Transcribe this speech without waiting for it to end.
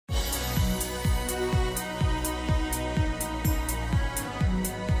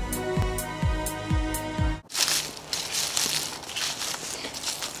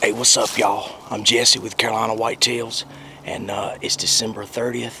Hey, what's up, y'all? I'm Jesse with Carolina Whitetails, and it's December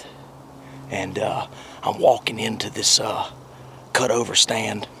 30th, and I'm walking into this cutover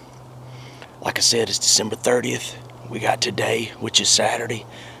stand. Like I said, it's December 30th. We got today, which is Saturday,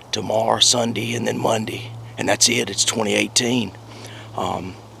 tomorrow, Sunday, and then Monday, and that's it. It's 2018.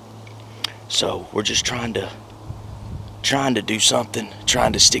 So we're just trying to do something,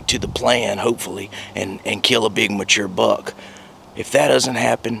 trying to stick to the plan, hopefully, and kill a big mature buck. If that doesn't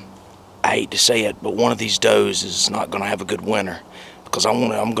happen, I hate to say it, but one of these does is not going to have a good winter, because I'm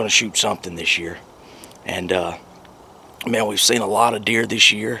going to shoot something this year. And man, we've seen a lot of deer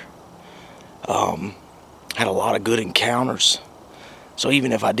this year. Had a lot of good encounters. So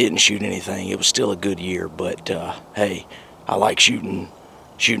even if I didn't shoot anything, it was still a good year. But hey, I like shooting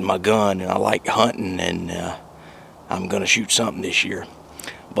my gun, and I like hunting, and I'm going to shoot something this year.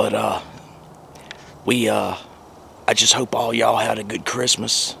 But I just hope all y'all had a good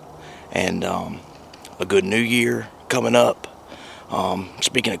Christmas and a good New Year coming up.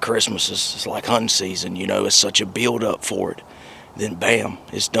 Speaking of Christmas, it's like hunting season, you know, it's such a build up for it. Then bam,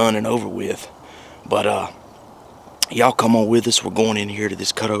 it's done and over with. But y'all come on with us. We're going in here to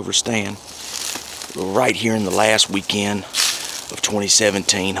this cutover stand right here in the last weekend of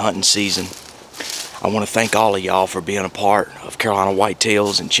 2017 hunting season. I want to thank all of y'all for being a part of Carolina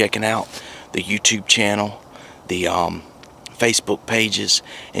Whitetails and checking out the YouTube channel, the Facebook pages,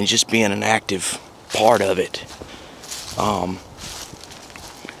 and just being an active part of it.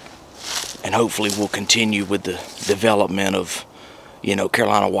 And hopefully we'll continue with the development of, you know,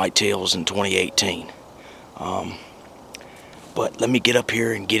 Carolina Whitetails in 2018. But let me get up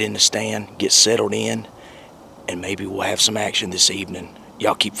here and get in the stand, get settled in, and maybe we'll have some action this evening.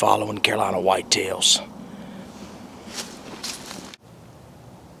 Y'all keep following Carolina Whitetails.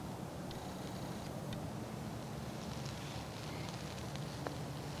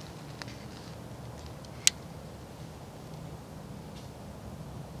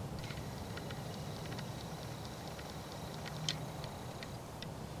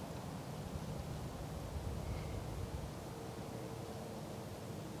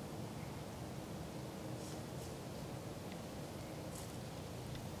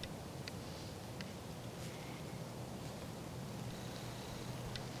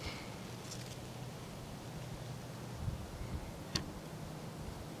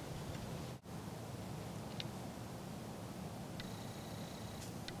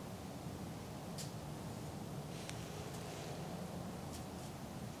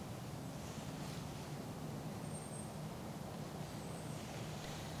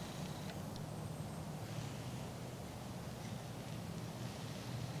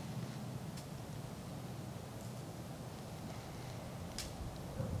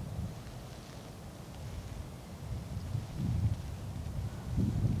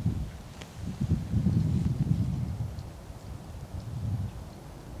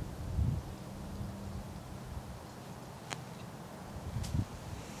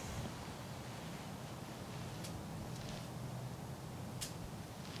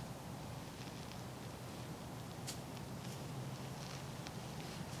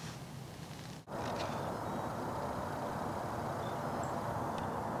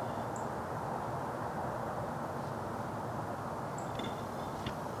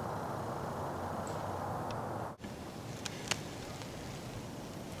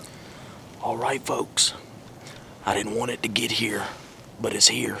 Alright folks, I didn't want it to get here, but it's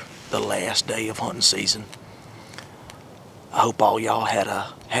here, the last day of hunting season. I hope all y'all had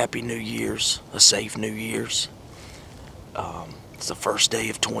a happy New Year's, a safe New Year's. It's the first day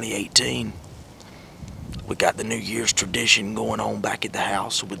of 2018. We got the New Year's tradition going on back at the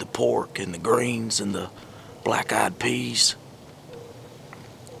house with the pork and the greens and the black-eyed peas.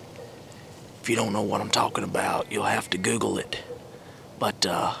 If you don't know what I'm talking about, you'll have to Google it. But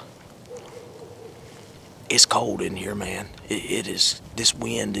it's cold in here, man. It is. This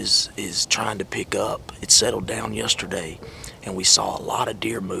wind is trying to pick up. It settled down yesterday, and we saw a lot of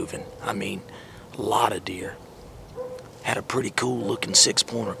deer moving. I mean, a lot of deer. Had a pretty cool looking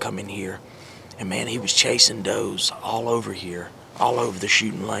 6-pointer come in here, and man, he was chasing does all over here, all over the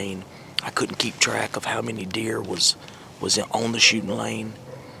shooting lane. I couldn't keep track of how many deer was on the shooting lane.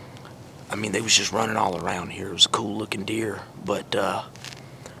 I mean, they was just running all around here. It was a cool looking deer, but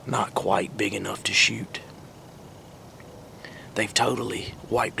not quite big enough to shoot. They've totally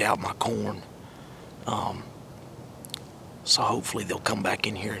wiped out my corn. So hopefully they'll come back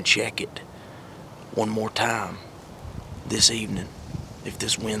in here and check it one more time this evening if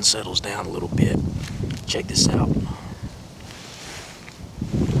this wind settles down a little bit. Check this out.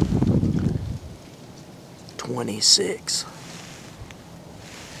 26.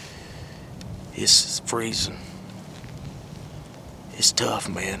 It's freezing. It's tough,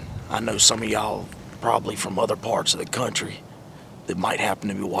 man. I know some of y'all probably from other parts of the country that might happen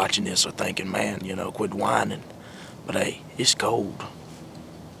to be watching this are thinking, man, you know, quit whining. But hey, it's cold.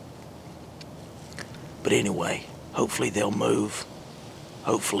 But anyway, hopefully they'll move.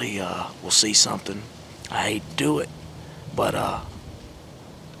 Hopefully we'll see something. I hate to do it, but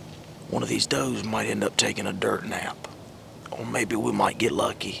one of these does might end up taking a dirt nap. Or maybe we might get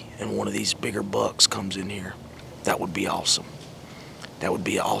lucky and one of these bigger bucks comes in here. That would be awesome. That would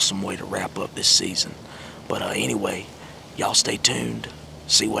be an awesome way to wrap up this season. But anyway, y'all stay tuned,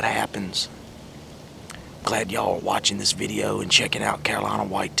 see what happens. Glad y'all are watching this video and checking out Carolina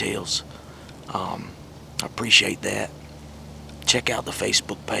Whitetails. I appreciate that. Check out the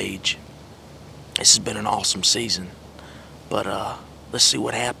Facebook page. This has been an awesome season. But let's see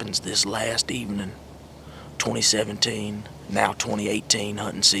what happens this last evening. 2017, now 2018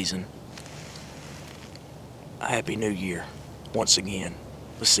 hunting season. A Happy New Year once again.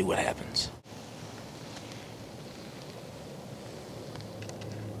 Let's see what happens.